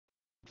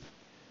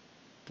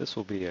This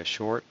will be a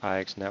short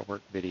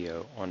IxNetwork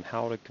video on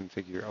how to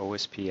configure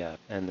OSPF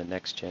and the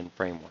NextGen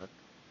framework.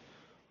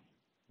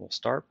 We'll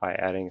start by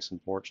adding some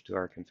ports to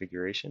our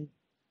configuration.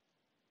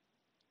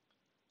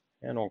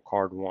 And on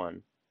card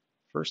 1,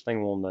 first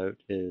thing we'll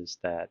note is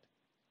that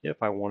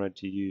if I wanted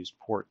to use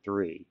port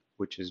 3,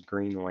 which is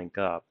green link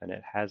up and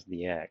it has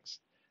the X,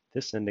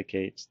 this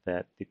indicates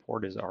that the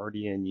port is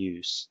already in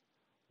use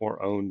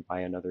or owned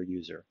by another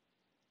user.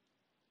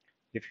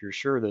 If you're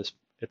sure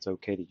it's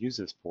okay to use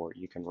this port,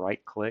 you can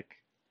right-click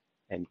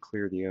and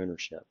clear the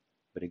ownership.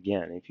 But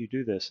again, if you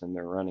do this and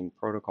they're running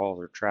protocols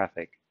or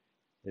traffic,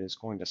 it is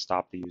going to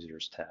stop the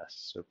user's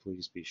test, so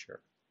please be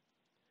sure.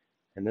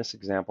 In this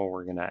example,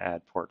 we're going to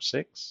add port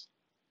 6,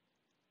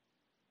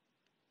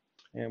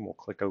 and we'll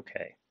click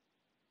OK.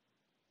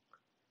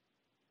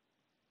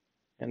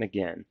 And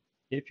again,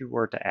 if you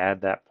were to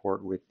add that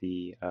port with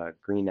the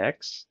green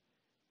X,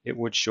 it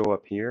would show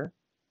up here,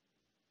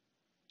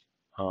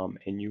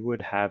 and you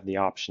would have the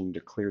option to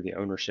clear the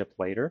ownership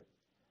later.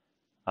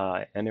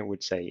 And it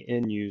would say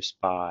in use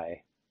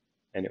by,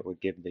 and it would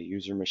give the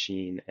user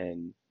machine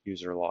and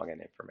user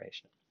login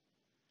information.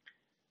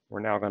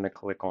 We're now going to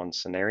click on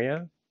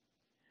scenario,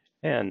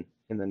 and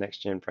in the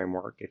NextGen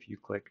framework, if you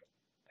click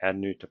add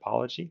new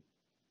topology,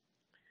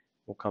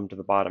 we'll come to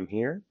the bottom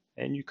here,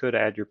 and you could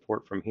add your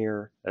port from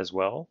here as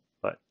well,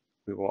 but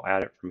we will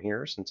add it from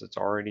here since it's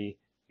already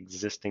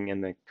existing in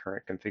the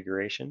current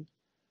configuration.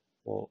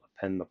 We'll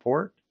append the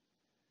port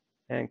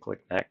and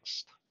click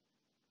next.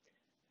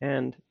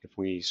 And if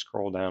we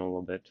scroll down a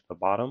little bit to the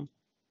bottom,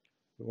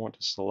 we want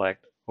to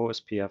select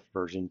OSPF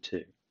version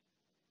 2.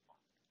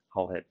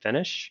 I'll hit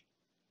finish,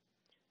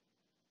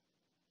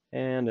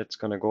 and it's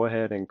going to go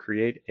ahead and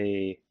create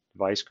a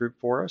device group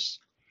for us.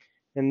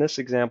 In this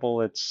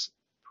example, it's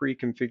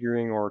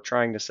pre-configuring or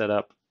trying to set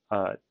up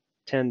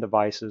 10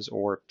 devices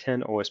or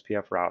 10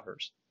 OSPF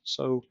routers.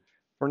 So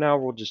for now,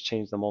 we'll just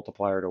change the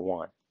multiplier to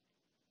 1.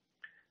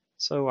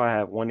 So I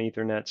have one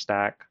Ethernet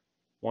stack,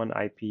 one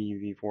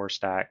IPv4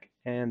 stack,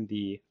 and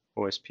the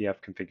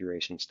OSPF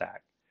configuration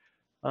stack.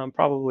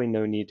 Probably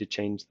no need to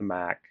change the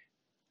MAC.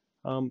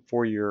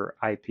 For your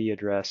IP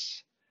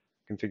address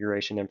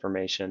configuration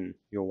information,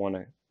 you'll want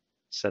to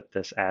set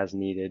this as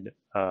needed,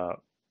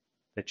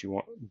 that you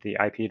want the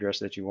IP address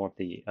that you want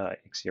the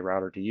IXIA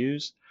router to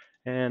use,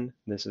 and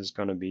this is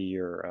going to be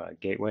your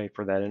gateway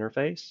for that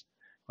interface.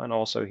 And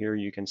also here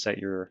you can set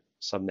your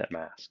subnet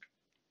mask.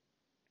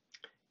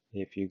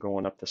 If you go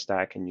on up the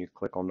stack and you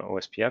click on the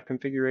OSPF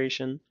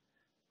configuration,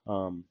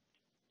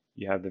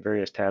 you have the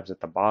various tabs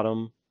at the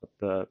bottom, with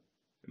the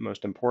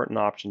most important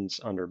options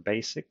under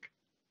basic.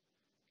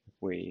 If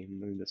we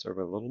move this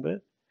over a little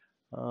bit,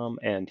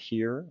 and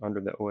here under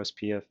the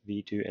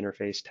OSPFv2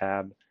 interface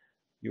tab,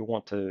 you'll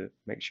want to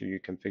make sure you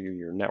configure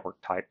your network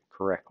type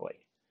correctly.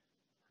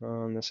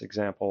 In this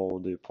example, we'll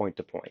do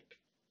point-to-point.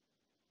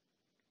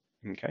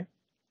 Okay.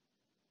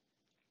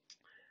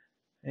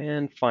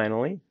 And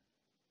finally,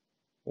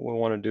 what we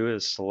want to do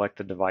is select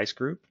the device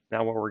group.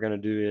 Now what we're going to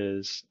do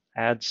is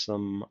add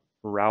some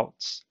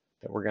routes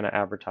that we're going to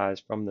advertise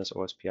from this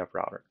OSPF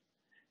router.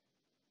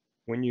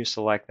 When you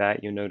select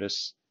that, you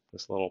notice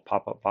this little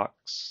pop-up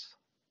box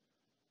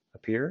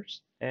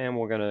appears, and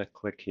we're going to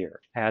click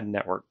here, Add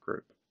Network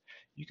Group.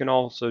 You can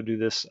also do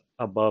this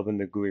above in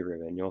the GUI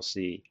ribbon. You'll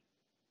see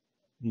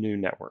New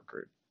Network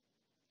Group.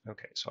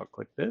 Okay, so I'll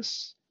click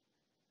this,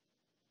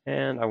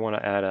 and I want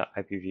to add an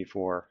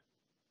IPv4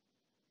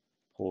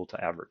 pool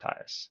to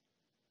advertise.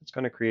 It's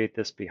going to create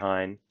this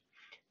behind,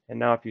 and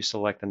now if you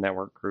select the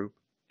network group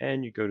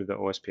and you go to the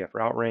OSPF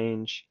route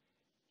range,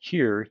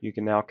 here you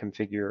can now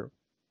configure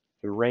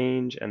the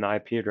range and the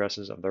IP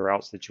addresses of the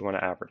routes that you want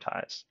to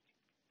advertise.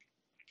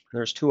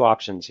 There's two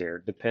options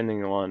here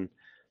depending on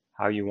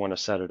how you want to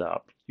set it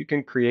up. You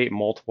can create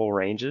multiple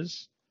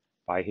ranges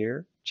by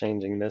here,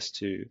 changing this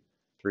to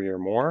 3 or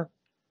more.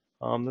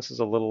 This is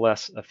a little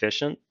less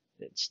efficient.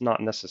 It's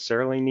not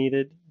necessarily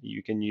needed.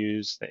 You can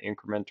use the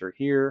incrementer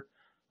here.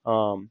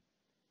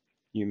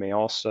 You may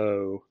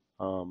also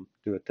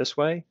do it this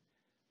way.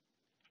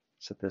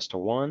 Set this to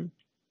 1.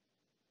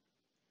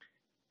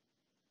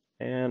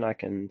 And I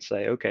can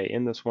say, okay,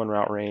 in this one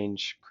route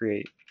range,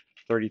 create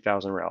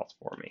 30,000 routes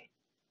for me.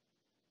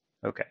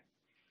 Okay.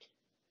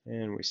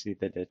 And we see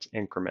that it's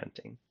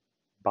incrementing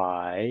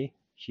by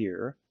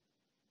here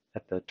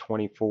at the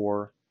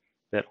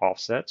 24-bit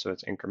offset, so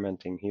it's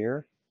incrementing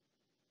here.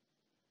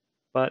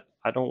 But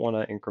I don't want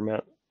to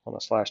increment on a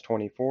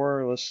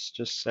 /24. Let's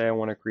just say I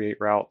want to create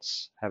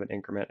routes, have it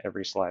increment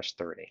every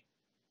 /30.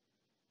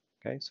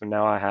 Okay, so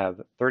now I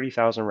have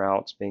 30,000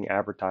 routes being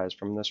advertised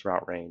from this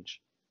route range.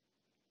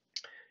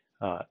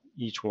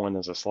 Each one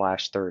is a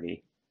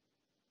 /30.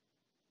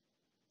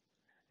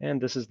 And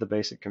this is the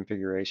basic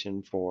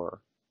configuration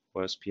for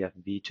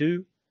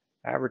OSPFv2,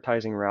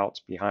 advertising routes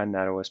behind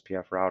that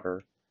OSPF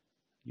router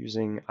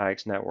using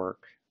IxNetwork,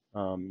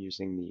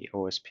 using the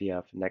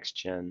OSPF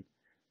NextGen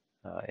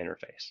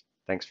interface.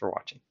 Thanks for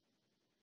watching.